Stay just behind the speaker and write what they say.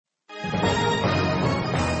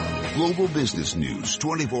Global business news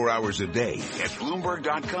 24 hours a day at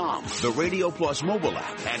Bloomberg.com, the Radio Plus mobile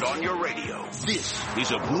app, and on your radio. This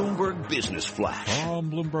is a Bloomberg Business Flash.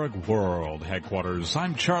 From Bloomberg World headquarters,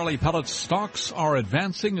 I'm Charlie Pellet. Stocks are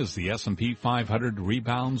advancing as the S&P 500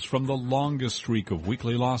 rebounds from the longest streak of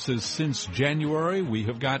weekly losses since January. We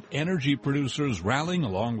have got energy producers rallying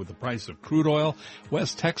along with the price of crude oil.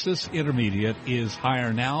 West Texas Intermediate is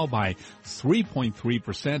higher now by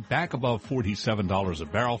 3.3%, back above $47 a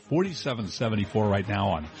barrel, $47.74 right now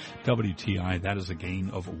on WTI. That is a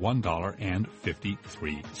gain of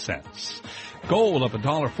 $1.53. Gold up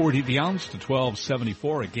 $1.40 the ounce to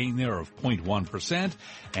 $12.74, a gain there of 0.1%.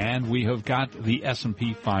 And we have got the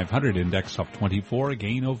S&P 500 index up 24, a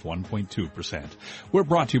gain of 1.2%. We're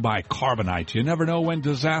brought to you by Carbonite. You never know when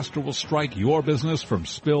disaster will strike your business, from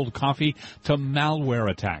spilled coffee to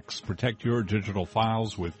malware attacks. Protect your digital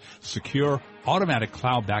files with secure automatic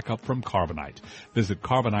cloud backup from Carbonite. Visit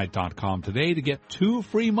Carbonite.com today to get 2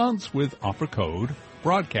 free months with offer code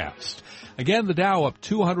BROADCAST. Again, the Dow up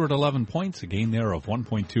 211 points, a gain there of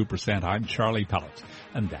 1.2%. I'm Charlie Pellet,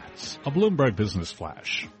 and that's a Bloomberg Business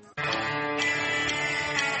Flash.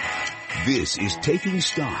 This is Taking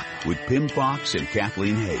Stock with Pimm Fox and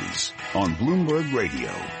Kathleen Hayes on Bloomberg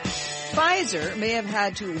Radio. Pfizer may have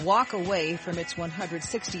had to walk away from its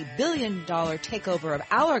 $160 billion takeover of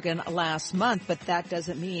Allergan last month, but that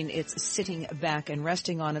doesn't mean it's sitting back and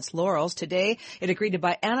resting on its laurels. Today, it agreed to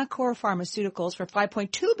buy Anacor Pharmaceuticals for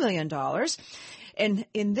 $5.2 billion. And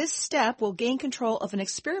in this step, will gain control of an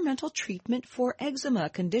experimental treatment for eczema, a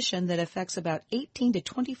condition that affects about 18 to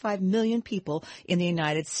 25 million people in the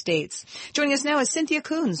United States. Joining us now is Cynthia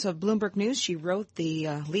Koons of Bloomberg News. She wrote the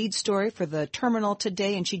lead story for the terminal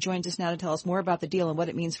today, and she joins us now to tell us more about the deal and what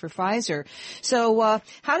it means for Pfizer. So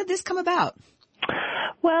how did this come about?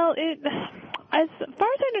 Well, as far as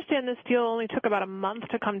I understand, this deal only took about a month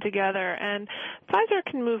to come together, and Pfizer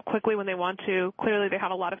can move quickly when they want to. Clearly, they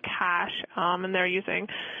have a lot of cash, and they're using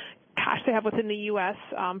cash they have within the U.S.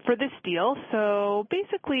 For this deal. So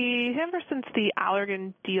basically, ever since the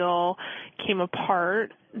Allergan deal came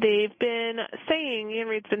apart, they've been saying, Ian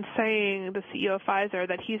Reid's been saying, the CEO of Pfizer,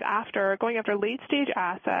 that he's going after late-stage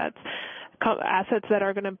assets that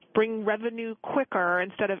are going to bring revenue quicker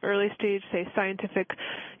instead of early-stage, say,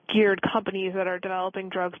 scientific-geared companies that are developing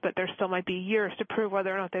drugs, but there still might be years to prove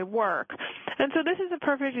whether or not they work. And so this is a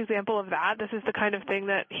perfect example of that. This is the kind of thing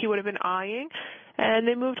that he would have been eyeing. And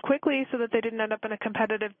they moved quickly so that they didn't end up in a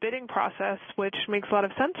competitive bidding process, which makes a lot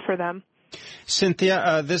of sense for them.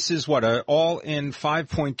 Cynthia, this is an all-in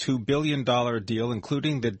 $5.2 billion deal,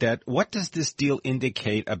 including the debt. What does this deal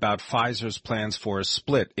indicate about Pfizer's plans for a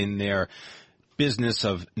split in their business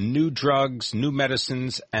of new drugs, new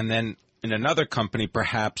medicines, and then in another company,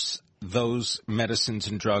 perhaps those medicines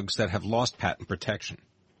and drugs that have lost patent protection?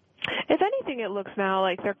 If anything, it looks now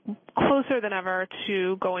like they're closer than ever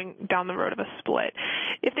to going down the road of a split.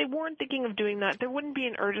 If they weren't thinking of doing that, there wouldn't be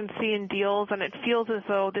an urgency in deals, and it feels as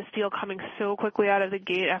though this deal coming so quickly out of the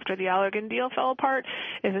gate after the Allergan deal fell apart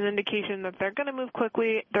is an indication that they're going to move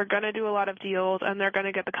quickly, they're going to do a lot of deals, and they're going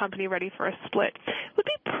to get the company ready for a split. It would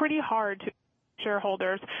be pretty hard to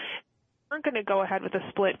shareholders aren't going to go ahead with a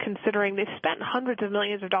split, considering they've spent hundreds of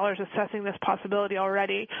millions of dollars assessing this possibility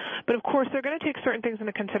already. But of course, they're going to take certain things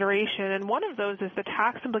into consideration, and one of those is the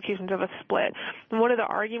tax implications of a split. And one of the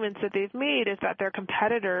arguments that they've made is that their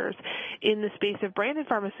competitors in the space of branded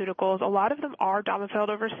pharmaceuticals, a lot of them are domiciled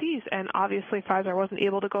overseas, and obviously Pfizer wasn't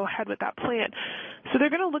able to go ahead with that plan. So they're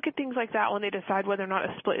going to look at things like that when they decide whether or not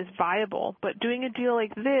a split is viable. But doing a deal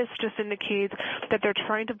like this just indicates that they're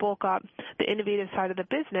trying to bulk up the innovative side of the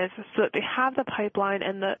business so that they have the pipeline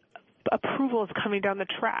and the approvals coming down the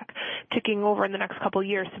track, ticking over in the next couple of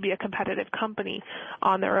years to be a competitive company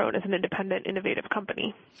on their own as an independent, innovative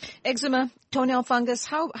company. Eczema, toenail fungus,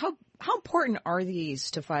 how important are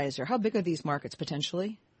these to Pfizer? How big are these markets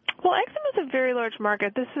potentially? Well, eczema is a very large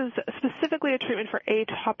market. This is specifically a treatment for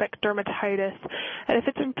atopic dermatitis. And if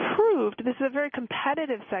it's improved, this is a very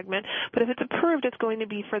competitive segment, but if it's approved, it's going to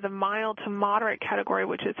be for the mild to moderate category,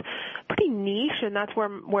 which is pretty niche, and that's where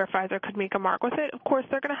Pfizer could make a mark with it. Of course,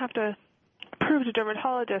 they're going to have to prove to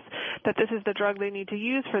dermatologists that this is the drug they need to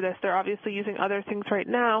use for this. They're obviously using other things right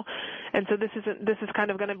now, and so this is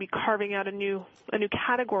kind of going to be carving out a new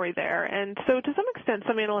category there. And so to some extent,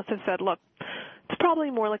 some analysts have said, look, it's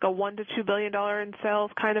probably more like a $1 to $2 billion in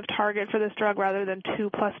sales kind of target for this drug rather than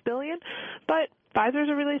 $2+ billion. But Pfizer's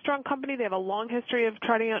a really strong company. They have a long history of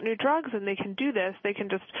trying out new drugs, and they can do this. They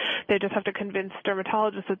just have to convince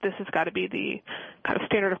dermatologists that this has got to be the kind of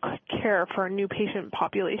standard of care for a new patient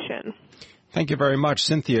population. Thank you very much.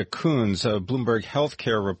 Cynthia Koons, a Bloomberg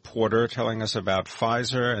healthcare reporter, telling us about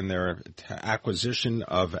Pfizer and their acquisition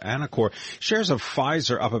of Anacor. Shares of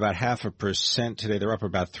Pfizer up about 0.5% today. They're up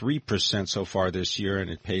about 3% so far this year, and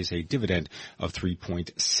it pays a dividend of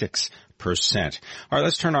 3.6%. All right,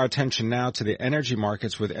 let's turn our attention now to the energy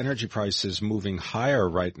markets, with energy prices moving higher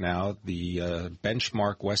right now. The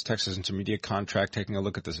benchmark West Texas Intermediate contract, taking a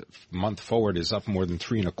look at the month forward, is up more than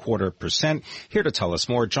 3.25%. Here to tell us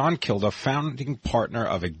more, John Kilduff, founding partner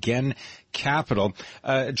of Again Capital.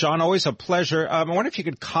 John, always a pleasure. I wonder if you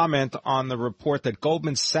could comment on the report that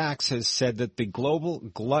Goldman Sachs has said that the global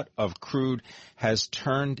glut of crude has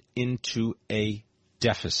turned into a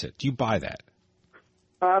deficit. Do you buy that?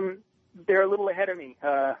 They're a little ahead of me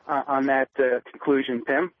on that conclusion,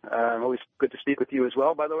 Pimm. Always good to speak with you as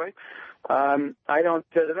well, by the way.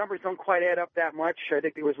 The numbers don't quite add up that much. I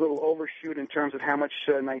think there was a little overshoot in terms of how much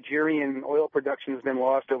Nigerian oil production has been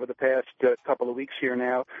lost over the past couple of weeks here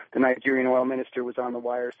now. The Nigerian oil minister was on the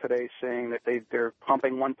wires today saying that they're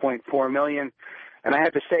pumping 1.4 million. And I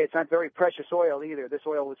have to say, it's not very precious oil either. This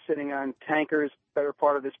oil was sitting on tankers better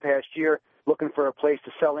part of this past year looking for a place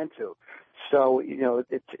to sell into. So,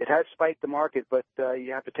 it has spiked the market, but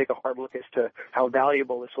you have to take a hard look as to how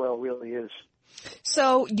valuable this oil really is.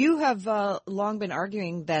 So you have long been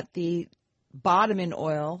arguing that the bottom in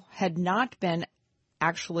oil had not been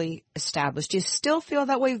actually established. Do you still feel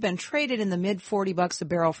that way? We've been traded in the mid $40 a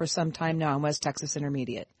barrel for some time now in West Texas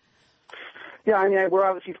Intermediate. Yeah, I mean, we're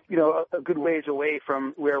obviously, a good ways away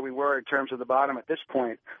from where we were in terms of the bottom at this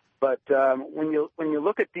point. But when you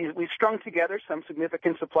look at these, we've strung together some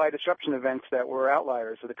significant supply disruption events that were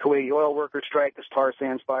outliers. So the Kuwaiti oil worker strike, this tar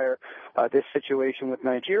sands fire, this situation with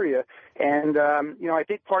Nigeria. And, I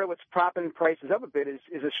think part of what's propping prices up a bit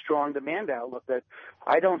is a strong demand outlook that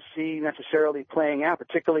I don't see necessarily playing out,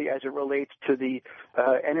 particularly as it relates to the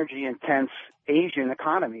energy-intense Asian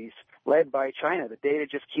economies led by China. The data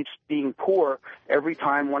just keeps being poor every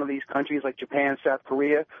time one of these countries like Japan, South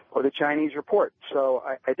Korea, or the Chinese report. So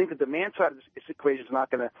I think the demand side of this equation is not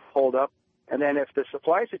going to hold up. And then if the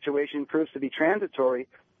supply situation proves to be transitory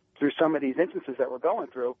through some of these instances that we're going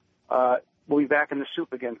through, we'll be back in the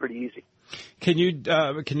soup again pretty easy. Can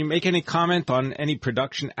you make any comment on any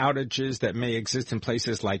production outages that may exist in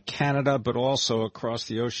places like Canada, but also across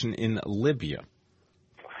the ocean in Libya?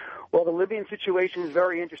 Well, the Libyan situation is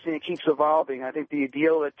very interesting. It keeps evolving. I think the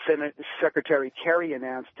deal that Secretary Kerry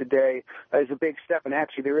announced today is a big step, and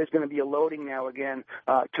actually there is going to be a loading now again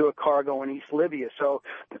to a cargo in East Libya. So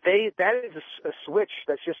that is a switch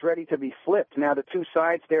that's just ready to be flipped. Now, the two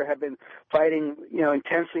sides there have been fighting,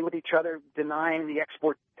 intensely with each other, denying the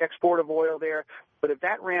export of oil there. But if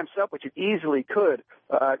that ramps up, which it easily could,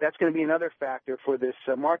 that's going to be another factor for this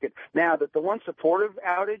market. Now, the one supportive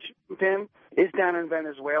outage, Pimm, is down in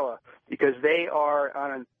Venezuela because they are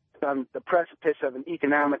on the precipice of an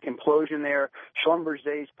economic implosion there.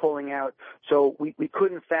 Schlumberger's pulling out. So we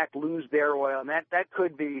could, in fact, lose their oil. And that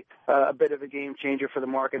could be a bit of a game changer for the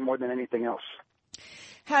market more than anything else.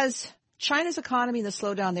 Has China's economy and the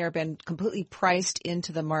slowdown there been completely priced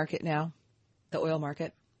into the market now, the oil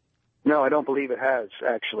market? No, I don't believe it has,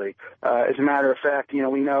 actually. As a matter of fact, we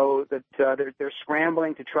know that they're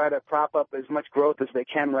scrambling to try to prop up as much growth as they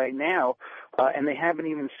can right now, and they haven't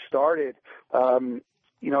even started,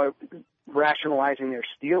 rationalizing their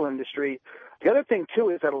steel industry. The other thing, too,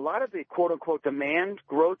 is that a lot of the quote-unquote demand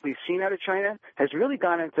growth we've seen out of China has really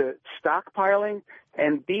gone into stockpiling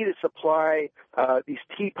and to supply these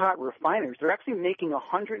teapot refiners. They're actually making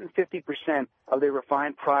 150% of their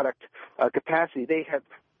refined product capacity. They have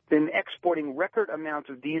been exporting record amounts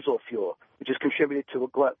of diesel fuel, which has contributed to a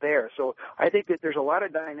glut there. So I think that there's a lot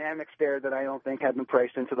of dynamics there that I don't think have been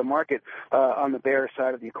priced into the market on the bear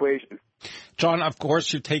side of the equation. John, of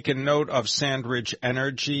course, you've taken note of Sandridge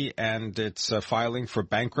Energy and its filing for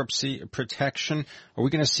bankruptcy protection. Are we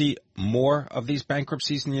going to see more of these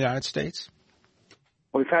bankruptcies in the United States?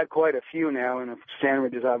 We've had quite a few now, and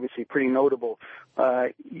Sandridge is obviously pretty notable.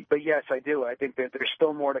 But yes, I do. I think that there's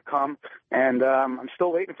still more to come, and I'm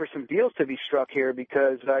still waiting for some deals to be struck here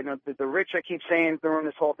because I know that the rich, I keep saying during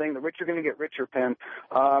this whole thing, the rich are going to get richer, Pimm,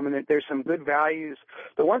 and that there's some good values.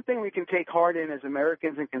 The one thing we can take heart in as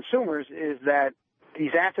Americans and consumers is that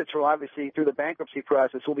these assets will obviously, through the bankruptcy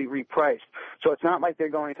process, will be repriced. So it's not like they're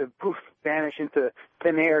going to vanish into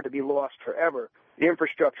thin air to be lost forever. The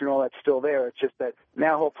infrastructure and all that's still there. It's just that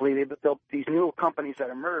now, hopefully, these new companies that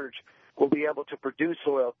emerge will be able to produce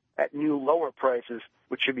oil at new, lower prices,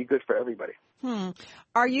 which should be good for everybody.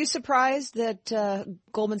 Are you surprised that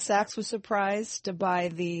Goldman Sachs was surprised by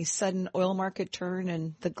the sudden oil market turn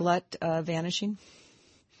and the glut vanishing?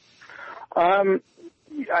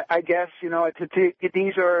 I guess, these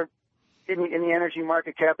are in the energy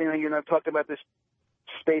market, Kathleen. I've talked about this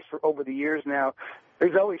space for over the years now.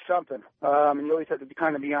 There's always something, and you always have to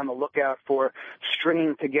kind of be on the lookout for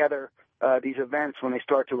stringing together these events when they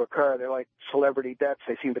start to occur. They're like celebrity deaths.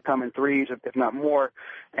 They seem to come in threes, if not more,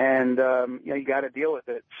 and you got to deal with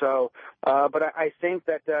it. So, but I think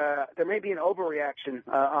that there may be an overreaction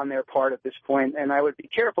on their part at this point, and I would be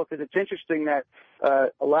careful because it's interesting that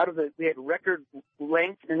a lot of we had record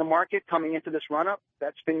length in the market coming into this run-up.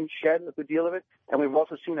 That's been shed, a good deal of it, and we've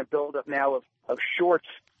also seen a build-up now of shorts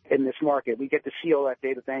in this market. We get to see all that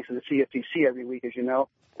data thanks to the CFTC every week, as you know,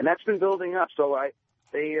 and that's been building up. So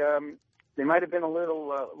they might have been a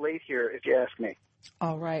little late here, if you ask me.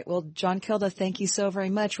 All right. Well, John Kilduff, thank you so very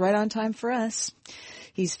much. Right on time for us.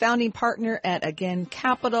 He's founding partner at Again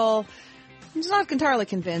Capital. He's not entirely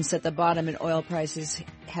convinced that the bottom in oil prices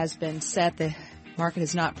has been set. The market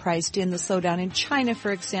has not priced in the slowdown in China,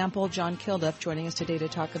 for example. John Kilduff joining us today to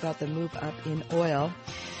talk about the move up in oil.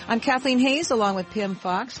 I'm Kathleen Hayes, along with Pimm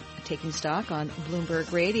Fox, taking stock on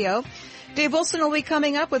Bloomberg Radio. Dave Wilson will be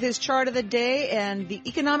coming up with his chart of the day and the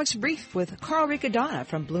economics brief with Carl Riccadonna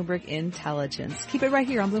from Bloomberg Intelligence. Keep it right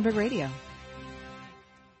here on Bloomberg Radio.